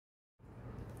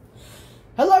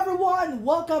Hello everyone!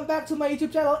 Welcome back to my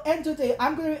YouTube channel, and today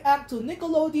I'm going to react to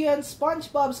Nickelodeon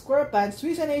SpongeBob SquarePants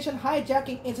Resignation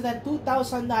Hijacking Incident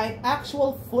 2009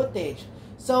 actual footage.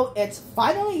 So it's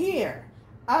finally here!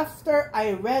 After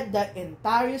I read the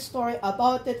entire story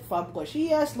about it from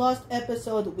Koshia's Lost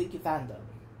Episode Wiki Fandom.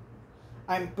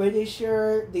 I'm pretty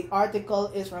sure the article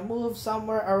is removed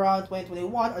somewhere around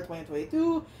 2021 or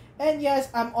 2022, and yes,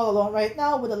 I'm all alone right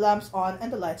now with the lamps on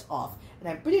and the lights off. And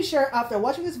I'm pretty sure after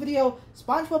watching this video,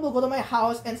 SpongeBob will go to my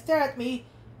house and stare at me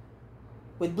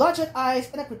with bloodshot eyes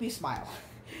and a creepy smile.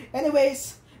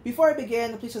 Anyways, before I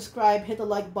begin, please subscribe, hit the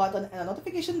like button and a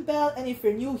notification bell. And if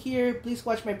you're new here, please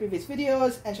watch my previous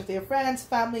videos and share to your friends,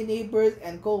 family, neighbors,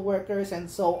 and co-workers, and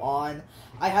so on.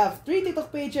 I have 3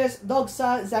 TikTok pages: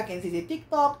 Dogsa, Zach and ZZ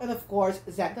TikTok, and of course,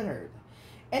 Zach the Nerd.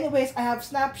 Anyways, I have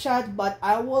Snapchat, but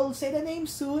I will say the name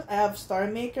soon. I have Star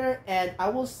Maker, and I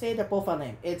will say the profile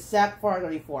name. It's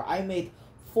Zach434. I made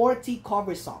 40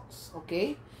 cover songs,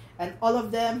 okay? And all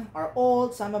of them are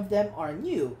old, some of them are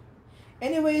new.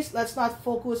 Anyways, let's not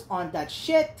focus on that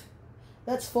shit.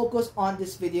 Let's focus on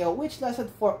this video, which lasted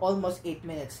for almost 8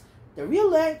 minutes. The real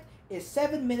length is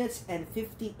 7 minutes and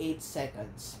 58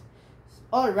 seconds.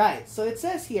 Alright, so it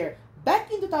says here,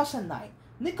 back in 2009,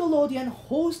 Nickelodeon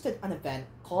hosted an event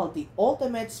called the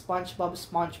Ultimate SpongeBob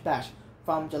Sponge Bash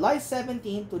from July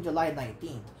 17th to July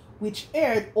 19th, which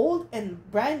aired old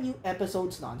and brand new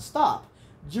episodes non-stop.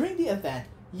 During the event,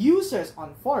 users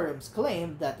on forums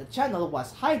claimed that the channel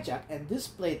was hijacked and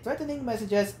displayed threatening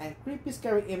messages and creepy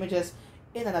scary images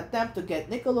in an attempt to get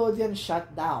Nickelodeon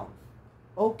shut down.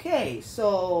 Okay,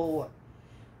 so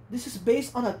this is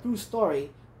based on a true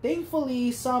story.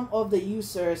 Thankfully, some of the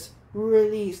users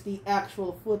released the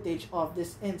actual footage of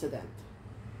this incident.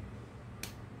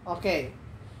 Okay,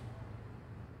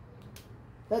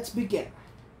 let's begin.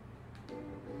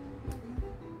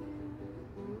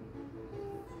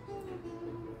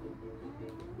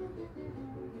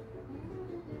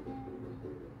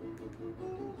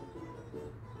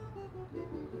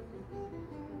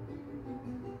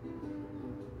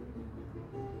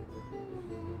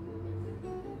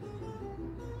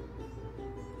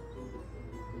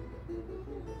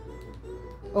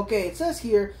 Okay, it says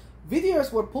here,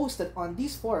 videos were posted on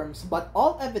these forums, but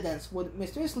all evidence would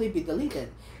mysteriously be deleted,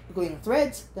 including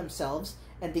threads themselves,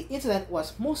 and the incident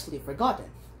was mostly forgotten.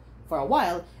 For a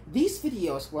while, these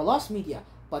videos were lost media,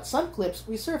 but some clips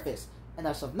resurfaced, and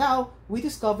as of now, we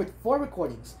discovered 4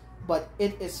 recordings, but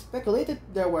it is speculated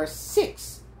there were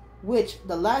 6, which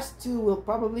the last 2 will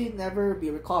probably never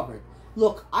be recovered.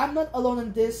 Look, I'm not alone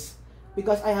in this,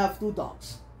 because I have 2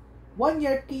 dogs. One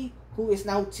Yerky, who is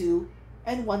now 2,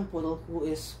 and 1 poodle who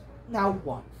is now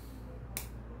 1.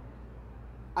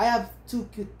 I have 2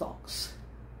 cute dogs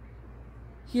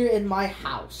here in my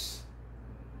house.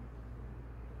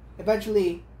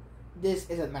 Eventually, this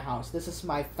isn't my house. This is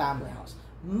my family house.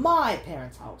 My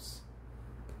parents' house.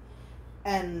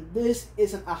 And this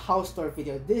isn't a house tour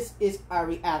video. This is a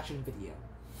reaction video.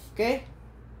 Okay?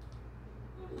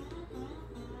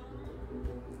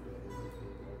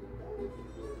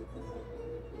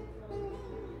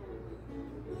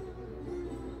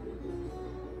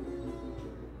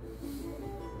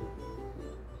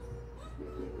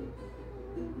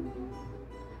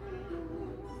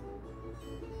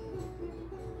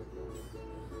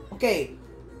 Okay,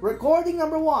 recording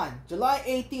number 1, July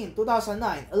 18,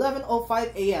 2009,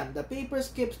 11:05 a.m. The paper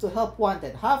skips to Help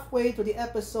Wanted. Halfway through the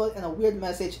episode and a weird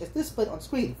message is displayed on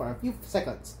screen for a few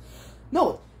seconds.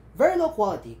 Note, very low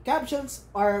quality. Captions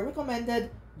are recommended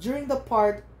during the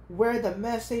part where the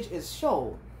message is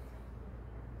shown.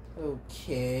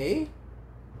 Okay.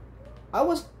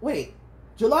 Wait,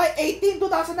 July 18,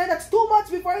 2009, that's 2 months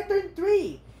before I turned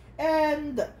 3.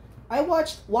 And I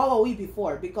watched Wowowee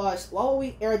before because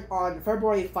Wowowee aired on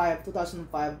February 5,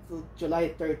 2005 to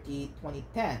July 30,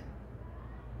 2010.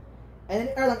 And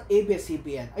it aired on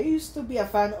ABS-CBN. I used to be a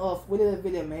fan of Willie the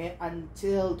Villame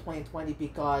until 2020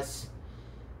 because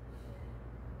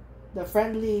the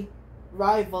friendly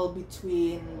rival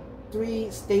between 3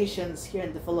 stations here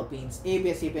in the Philippines,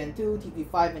 ABS-CBN 2,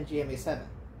 TV5, and GMA7.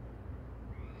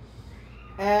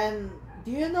 And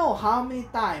do you know how many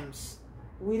times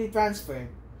Willie transferred?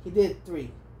 He did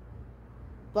 3.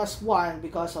 Plus 1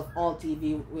 because of All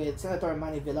TV with Senator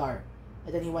Manny Villar.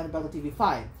 And then he went back to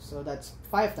TV5. So that's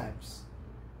 5 times.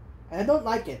 And I don't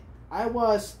like it. I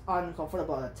was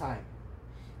uncomfortable at that time.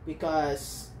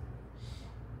 Because...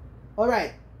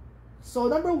 Alright. So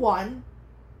number 1,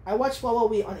 I watched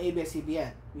Wowowee on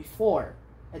ABS-CBN before.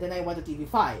 And then I went to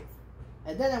TV5.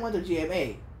 And then I went to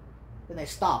GMA. Then I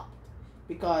stopped.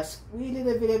 because Willie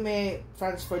de Villame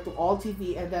transferred to All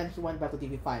TV and then he went back to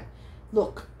TV5.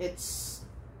 look, it's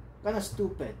kind of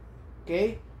stupid,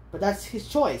 okay? But that's his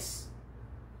choice.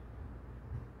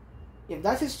 If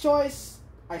that's his choice,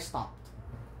 I stopped.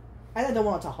 And I don't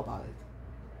want to talk about it.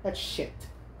 That's shit.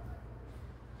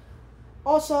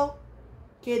 Also,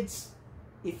 kids,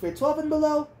 if you're 12 and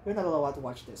below, you're not allowed to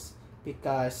watch this.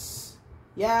 Because,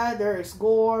 yeah, there is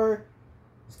gore,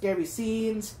 scary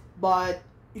scenes, but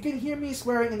you can hear me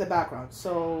swearing in the background.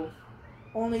 So,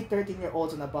 only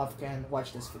 13-year-olds and above can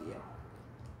watch this video.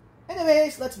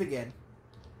 Anyways, let's begin.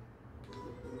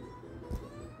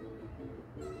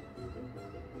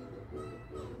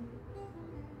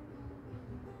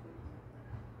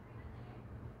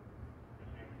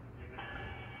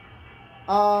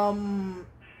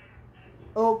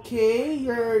 Okay,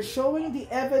 you're showing the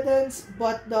evidence,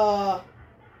 but the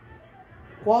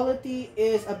quality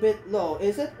is a bit low.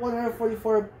 Is it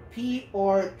 144p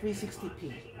or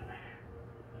 360p?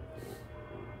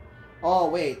 Oh,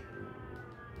 wait.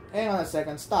 Hang on a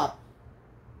second, stop.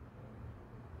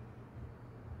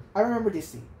 I remember this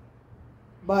scene,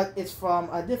 but it's from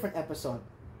a different episode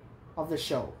of the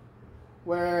show,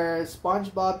 where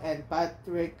SpongeBob and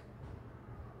Patrick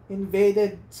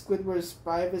invaded Squidward's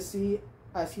privacy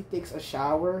as he takes a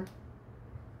shower.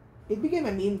 It became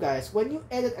a meme, guys. When you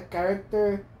edit a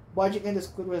character budging into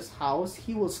Squidward's house,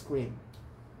 he will scream.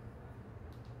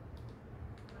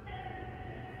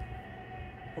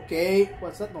 Okay,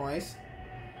 what's that noise?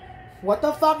 What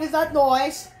the fuck is that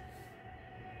noise?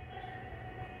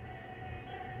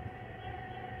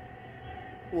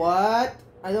 What?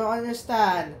 I don't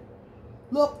understand.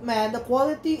 Look, man, the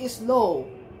quality is low.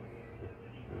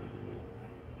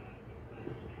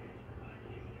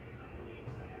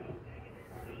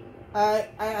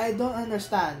 I don't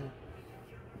understand.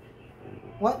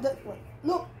 What the... What?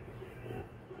 Look.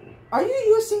 Are you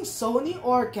using Sony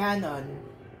or Canon?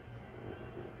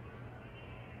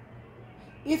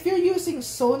 If you're using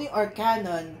Sony or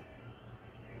Canon,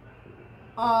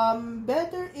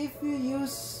 better if you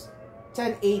use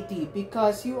 1080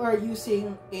 because you are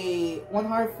using a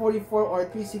 144 or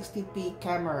 360p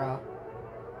camera.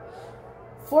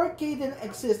 4K didn't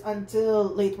exist until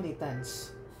late 2010s.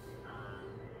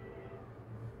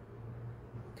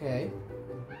 Okay.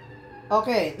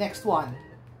 Okay, next one.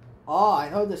 Oh, I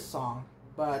know this song,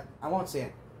 but I won't say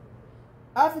it.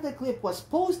 After the clip was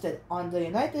posted on the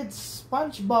United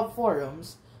SpongeBob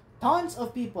forums, tons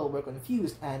of people were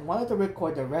confused and wanted to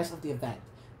record the rest of the event,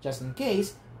 just in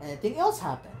case anything else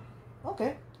happened.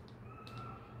 Okay.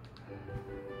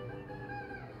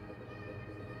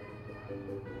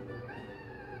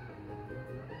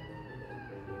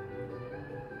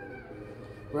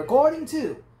 Recording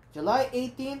 2, July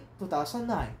 18,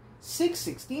 2009,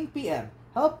 6:16 p.m.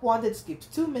 Help wanted skips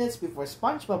 2 minutes before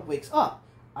SpongeBob wakes up.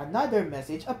 Another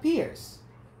message appears.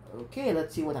 Okay,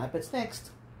 let's see what happens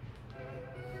next.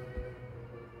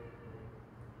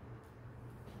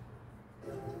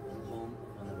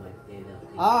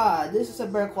 Ah, this is a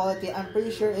better quality. I'm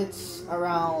pretty sure it's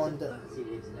around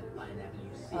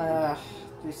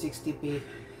 360p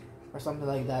or something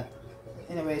like that.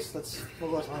 Anyways, let's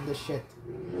focus on this shit.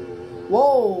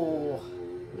 Whoa!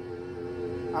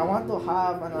 I want to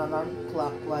have an alarm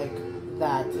clock like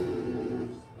that.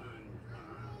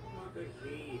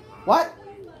 What?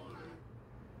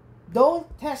 Don't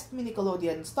test me,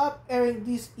 Nickelodeon. Stop airing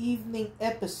these evening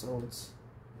episodes.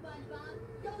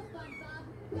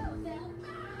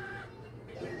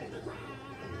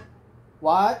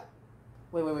 What?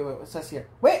 Wait, what says here?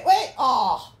 Wait!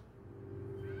 Oh!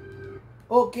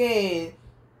 Okay.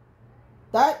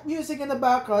 That music in the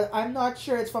background, I'm not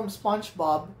sure it's from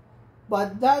SpongeBob,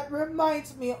 but that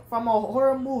reminds me from a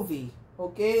horror movie.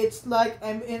 Okay, it's like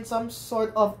I'm in some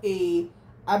sort of a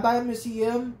abandoned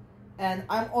museum and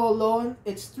I'm all alone.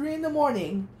 It's 3 in the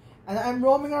morning and I'm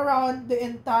roaming around the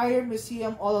entire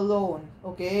museum all alone.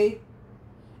 Okay,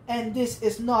 and this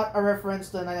is not a reference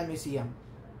to the Night Museum.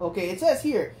 Okay, it says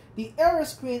here the error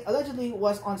screen allegedly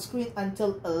was on screen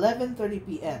until 11:30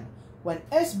 p.m. when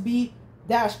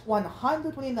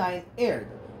SB-129 aired.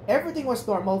 Everything was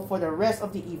normal for the rest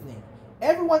of the evening.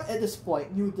 Everyone at this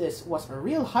point knew this was a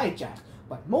real hijack,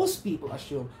 but most people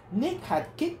assumed Nick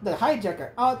had kicked the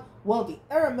hijacker out while the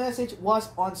error message was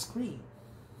on screen.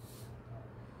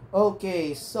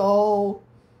 Okay, so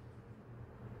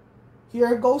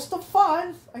here goes the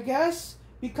fun, I guess,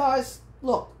 because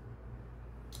look,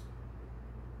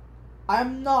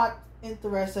 I'm not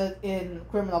interested in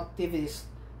criminal activities,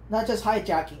 not just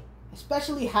hijacking,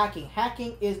 especially hacking.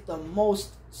 Hacking is the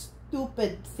most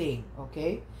stupid thing,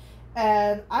 okay?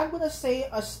 And I'm gonna say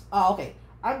I'm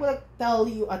gonna tell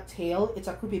you a tale. It's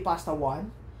a creepypasta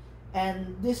one,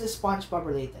 and this is SpongeBob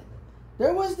related.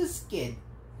 There was this kid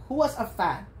who was a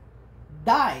fan,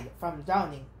 died from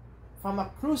drowning from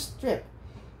a cruise trip.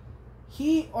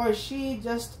 He or she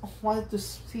just wanted to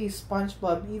see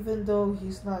SpongeBob even though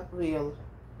he's not real.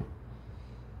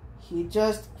 He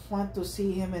just wanted to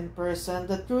see him in person.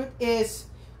 The truth is,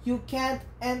 you can't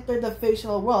enter the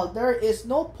fictional world. There is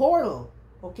no portal,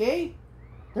 okay?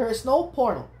 There is no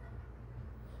portal.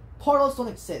 Portals don't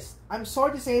exist. I'm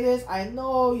sorry to say this. I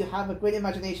know you have a great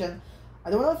imagination. I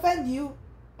don't want to offend you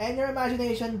and your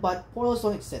imagination, but portals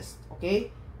don't exist,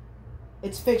 okay?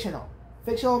 It's fictional.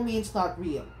 Fictional means not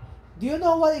real. Do you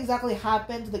know what exactly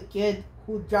happened to the kid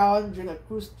who drowned during a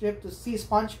cruise trip to see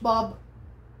SpongeBob?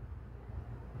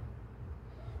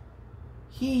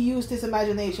 He used his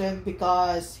imagination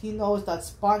because he knows that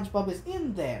SpongeBob is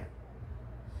in there.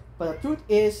 But the truth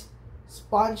is,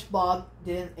 SpongeBob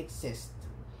didn't exist.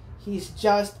 He's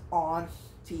just on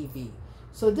TV.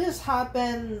 So this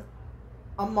happened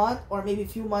a month or maybe a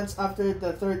few months after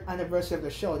the 3rd anniversary of the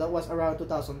show. That was around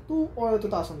 2002 or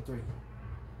 2003.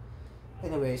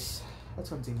 Anyways, let's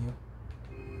continue.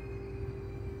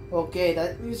 Okay,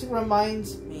 that music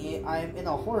reminds me I'm in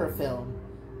a horror film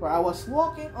where I was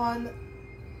walking on...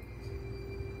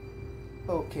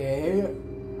 Okay,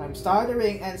 I'm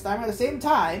stuttering and stammering at the same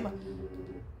time.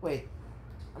 Wait,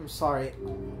 I'm sorry.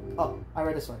 Oh, I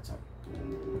read this one, sorry.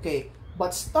 Okay,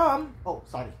 but some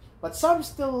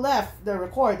still left the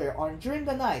recorder on during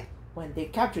the night when they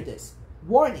captured this.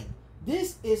 Warning,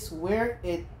 this is where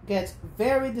it gets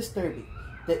very disturbing.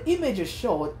 The images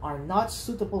showed are not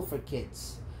suitable for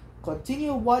kids.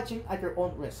 Continue watching at your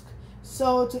own risk.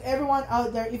 So to everyone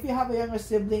out there, if you have a younger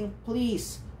sibling,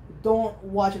 please don't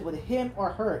watch it with him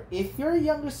or her. If your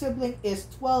younger sibling is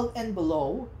 12 and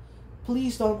below,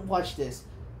 please don't watch this.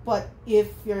 But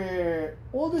if your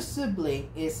older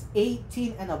sibling is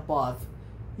 18 and above,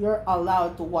 you're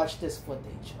allowed to watch this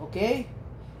footage, okay?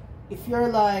 If you're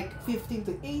like 15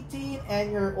 to 18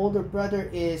 and your older brother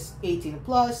is 18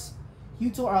 plus, you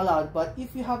two are allowed. But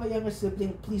if you have a younger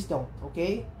sibling, please don't,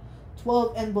 okay?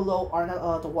 12 and below are not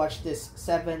allowed to watch this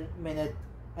 7-minute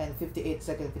and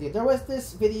 58-second video. There was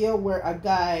this video where a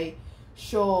guy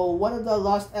showed one of the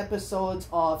lost episodes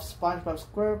of SpongeBob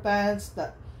SquarePants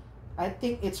that I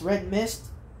think it's Red Mist,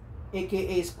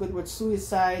 aka Squidward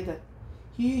Suicide.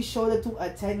 He showed it to a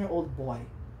 10-year-old boy.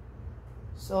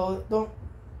 So don't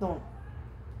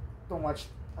watch.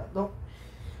 Don't.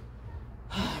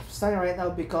 I'm starting right now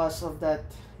because of that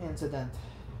incident.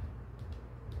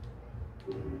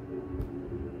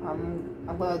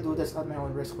 I'm gonna do this at my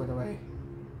own risk, by the way.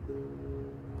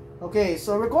 Okay,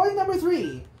 so recording number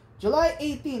 3, July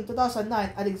 18,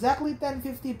 2009 at exactly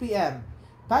 10:50 p.m.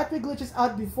 Patrick glitches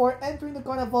out before entering the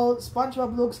carnival.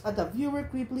 SpongeBob looks at the viewer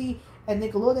creepily, and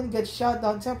Nickelodeon gets shut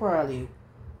down temporarily.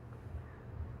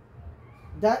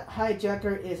 That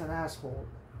hijacker is an asshole.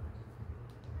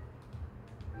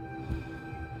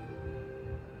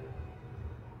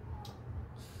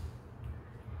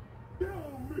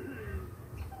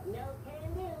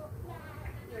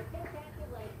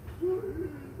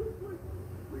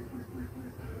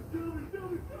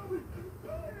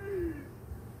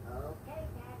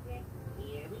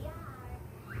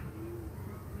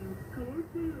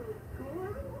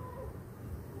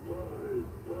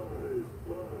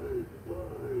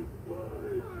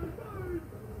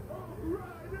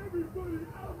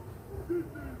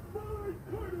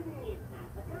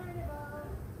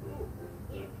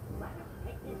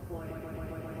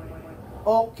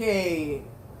 Okay,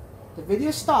 the video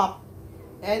stopped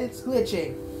and it's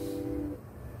glitching.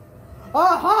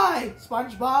 Oh, hi,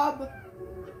 SpongeBob.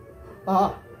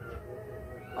 What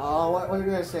are you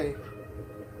gonna say?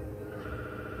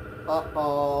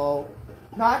 Uh-oh.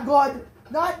 Not good.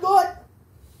 Not good.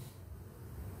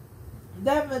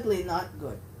 Definitely not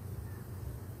good.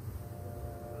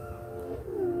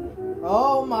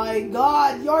 Oh my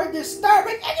God, you're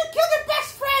disturbing and you killed your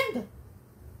best friend!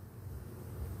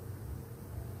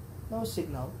 No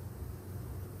signal.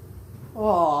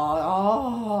 Oh.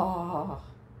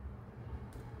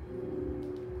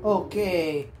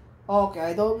 Okay. Okay,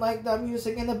 I don't like the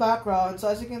music in the background. So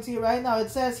as you can see right now, it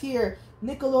says here,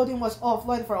 Nickelodeon was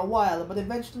offline for a while, but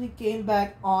eventually came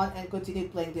back on and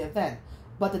continued playing the event.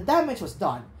 But the damage was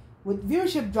done, with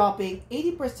viewership dropping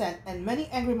 80% and many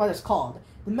angry mothers called,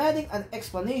 demanding an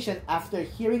explanation after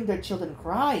hearing their children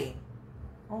crying.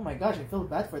 Oh my gosh, I feel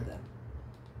bad for them.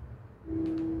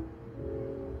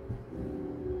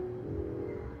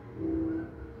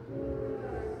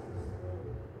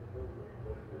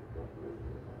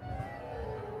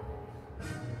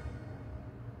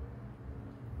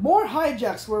 More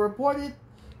hijacks were reported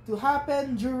to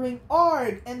happen during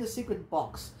ARG and the Secret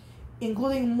Box.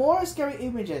 including more scary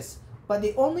images, but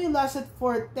they only lasted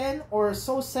for 10 or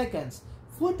so seconds.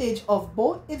 Footage of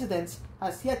both incidents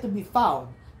has yet to be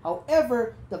found.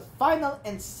 However, the final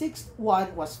and sixth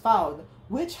one was found,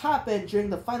 which happened during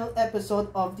the final episode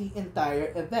of the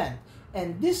entire event.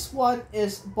 And this one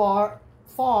is far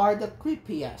the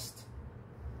creepiest.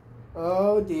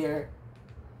 Oh dear.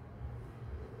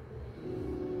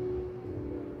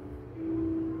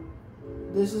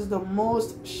 This is the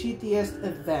most shittiest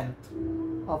event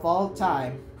of all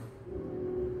time.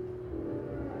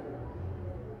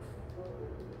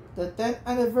 The 10th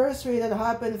anniversary that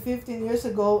happened 15 years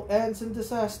ago ends in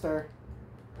disaster.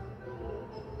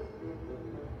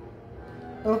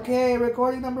 Okay,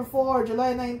 recording number 4,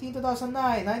 July 19,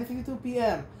 2009, 9:52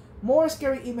 p.m. More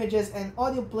scary images and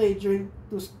audio played during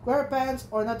to SquarePants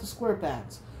or not to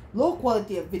SquarePants. Low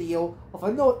quality of video of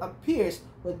a note appears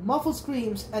with muffled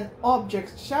screams and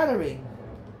objects shattering.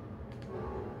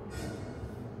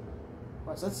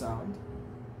 What's that sound?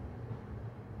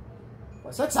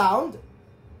 What's that sound?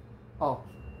 Oh,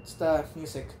 it's the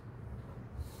music.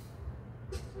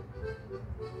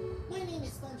 My name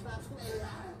is SpongeBob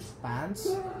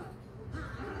Pants?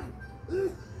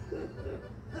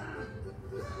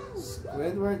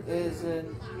 Squidward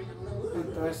isn't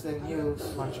interested in you,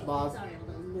 SpongeBob. Sorry, I'm a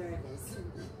little nervous.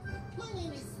 My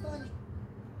name is SpongeBob.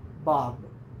 Bob.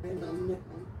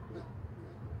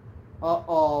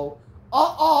 Uh-oh.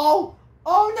 Uh-oh!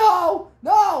 Oh no!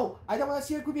 No! I don't want to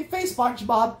see your creepy face,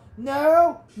 SpongeBob!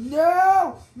 No!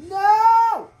 No!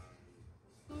 No!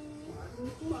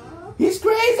 He's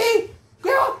crazy!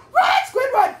 Go! Run,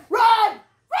 Squidward! Run! Run!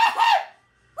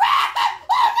 Run!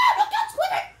 Oh no! Look out,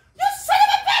 Squidward! You son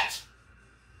of a bitch!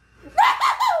 No!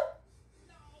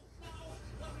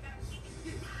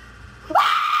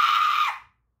 Ah!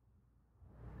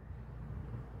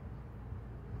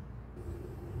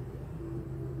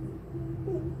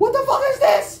 What the fuck is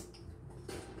this?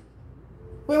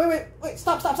 Wait,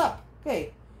 stop.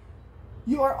 Okay.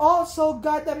 You are all so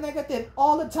goddamn negative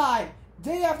all the time.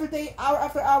 Day after day, hour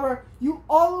after hour. You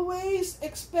always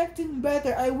expecting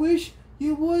better. I wish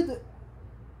you would...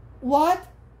 What?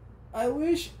 I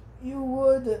wish you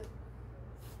would...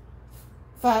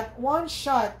 Fat, one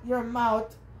shut your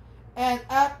mouth and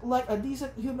act like a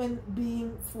decent human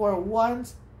being for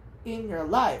once in your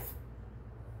life.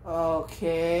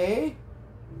 Okay.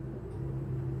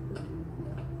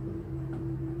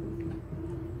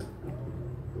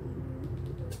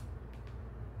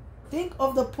 Think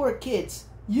of the poor kids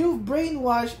you've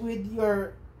brainwashed with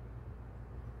your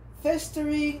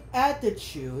festering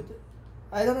attitude.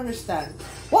 I don't understand.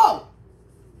 Whoa!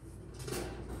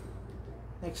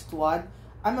 Next one.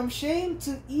 I'm ashamed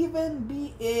to even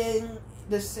be in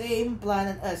the same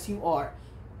planet as you are.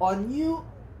 On you...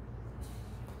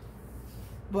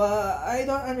 But I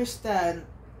don't understand.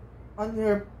 On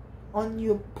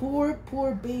you poor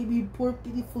baby, poor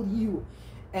pitiful you.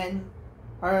 And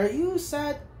are you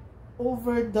sad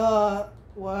over the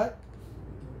what?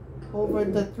 Over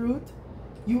the truth?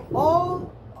 You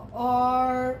all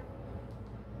are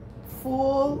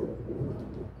full.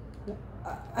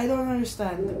 I don't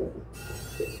understand.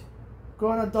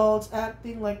 Grown adults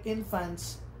acting like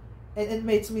infants, and it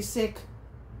makes me sick.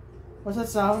 What's that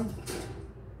sound?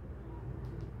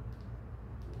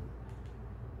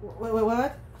 Wait,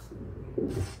 what?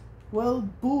 Well,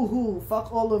 boo-hoo.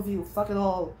 Fuck all of you. Fuck it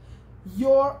all.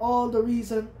 You're all the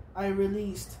reason I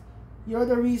released. You're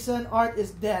the reason art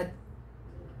is dead.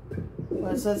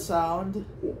 What's that sound?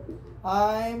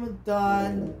 I'm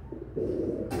done.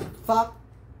 Fuck.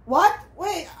 What?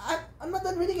 Wait, I'm not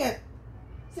done reading it.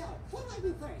 So, what do I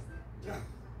do first?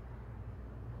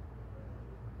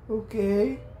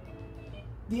 Okay.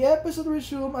 The episode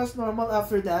resumed as normal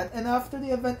after that, and after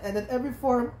the event ended, every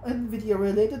form and video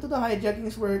related to the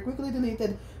hijackings were quickly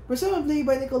deleted, presumably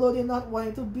by Nickelodeon not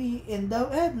wanting to be in the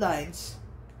headlines.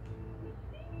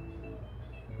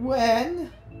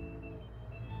 When...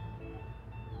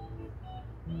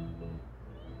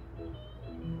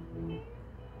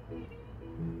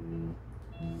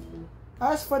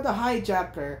 As for the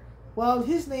hijacker, well,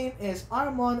 his name is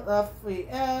Armand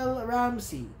Raphael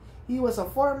Ramsey. He was a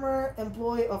former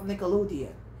employee of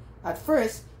Nickelodeon. At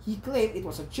first, he claimed it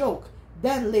was a joke,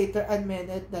 then later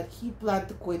admitted that he planned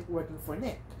to quit working for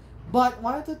Nick, but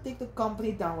wanted to take the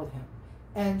company down with him,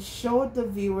 and showed the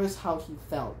viewers how he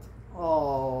felt.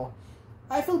 Oh,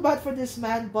 I feel bad for this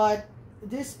man, but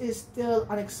this is still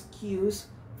an excuse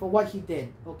for what he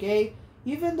did, okay?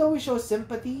 Even though we show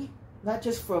sympathy, not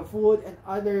just for food and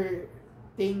other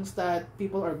things that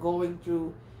people are going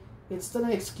through, it's still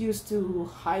an excuse to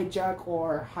hijack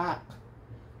or hack.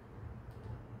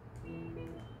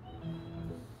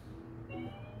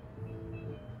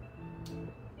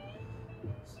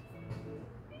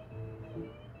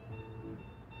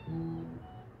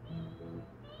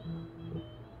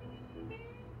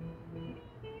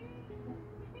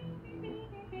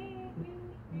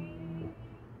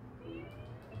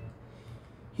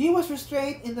 He was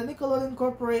restrained in the Nickelodeon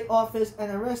corporate office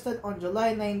and arrested on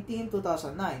July 19,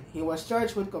 2009. He was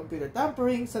charged with computer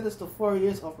tampering, sentenced to 4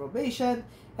 years of probation,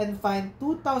 and fined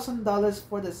 $2,000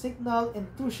 for the signal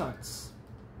intrusions.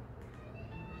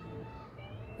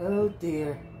 Oh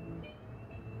dear.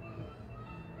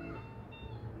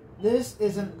 This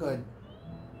isn't good.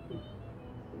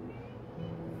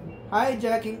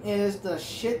 Hijacking is the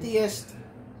shittiest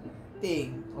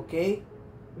thing, okay?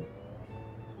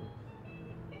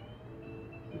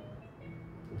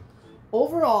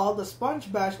 Overall, the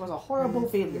Sponge Bash was a horrible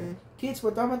failure. Kids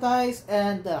were traumatized,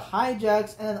 and the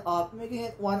hijacks ended up making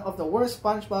it one of the worst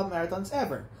SpongeBob marathons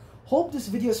ever. Hope this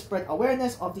video spread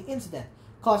awareness of the incident,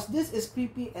 cause this is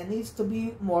creepy and needs to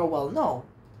be more well known.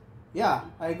 Yeah,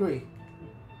 I agree.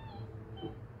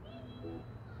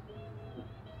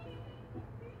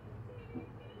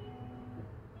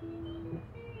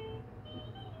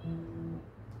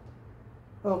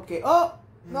 Okay. Oh!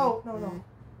 No.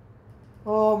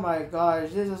 Oh my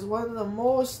gosh, this is one of the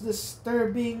most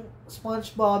disturbing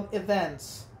SpongeBob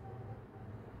events.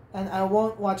 And I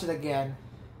won't watch it again.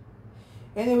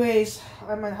 Anyways,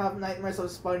 I might have nightmares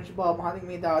of SpongeBob hunting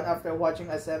me down after watching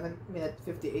a 7-minute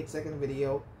 58-second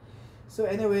video. So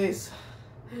anyways,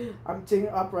 I'm tearing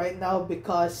up right now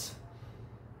because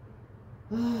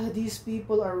these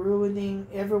people are ruining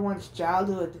everyone's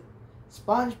childhood.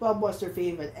 SpongeBob was their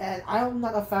favorite, and I'm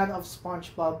not a fan of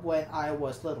SpongeBob when I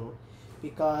was little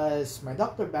because my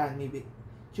doctor banned me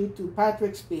due to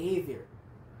Patrick's behavior.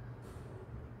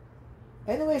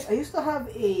 Anyways, I used to have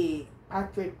a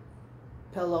Patrick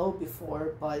pillow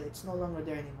before, but it's no longer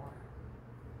there anymore.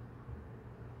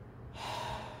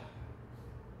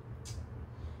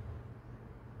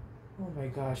 Oh my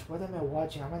gosh, what am I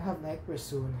watching? I'm gonna have nightmares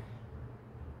soon.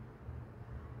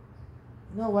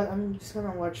 You know what? I'm just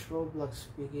gonna watch Roblox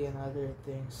Piggy and other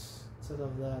things instead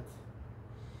of that.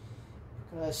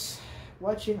 Because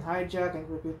watching hijack and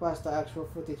creepypasta actual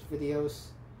footage videos.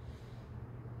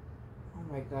 Oh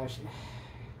my gosh.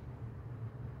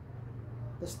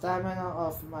 The stamina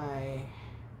of my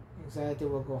anxiety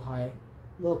will go high.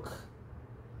 Look.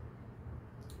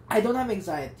 I don't have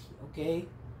anxiety, okay?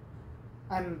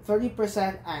 I'm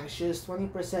 30% anxious,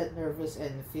 20% nervous,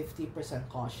 and 50%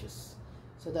 cautious.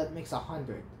 So that makes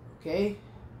 100, okay?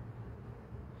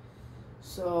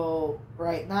 So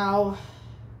right now,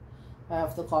 I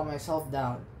have to calm myself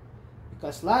down.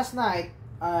 Because last night,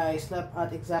 I slept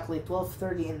at exactly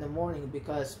 12:30 in the morning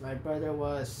because my brother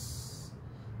was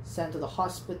sent to the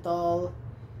hospital.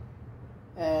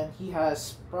 And he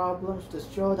has problems with his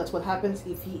throat. That's what happens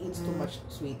if he eats too much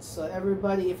sweets. So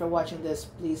everybody, if you're watching this,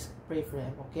 please pray for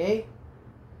him, okay?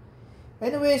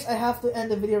 Anyways, I have to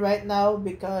end the video right now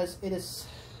because this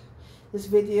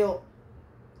video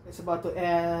is about to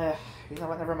end. You know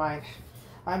what, never mind.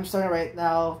 I'm starting right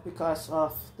now because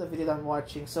of the video that I'm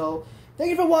watching. So, thank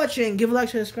you for watching. Give a like,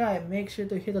 share, subscribe. Make sure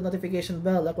to hit the notification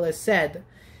bell like what I said.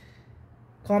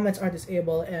 Comments are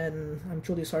disabled and I'm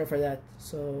truly sorry for that.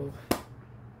 So,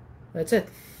 that's it.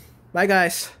 Bye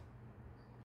guys.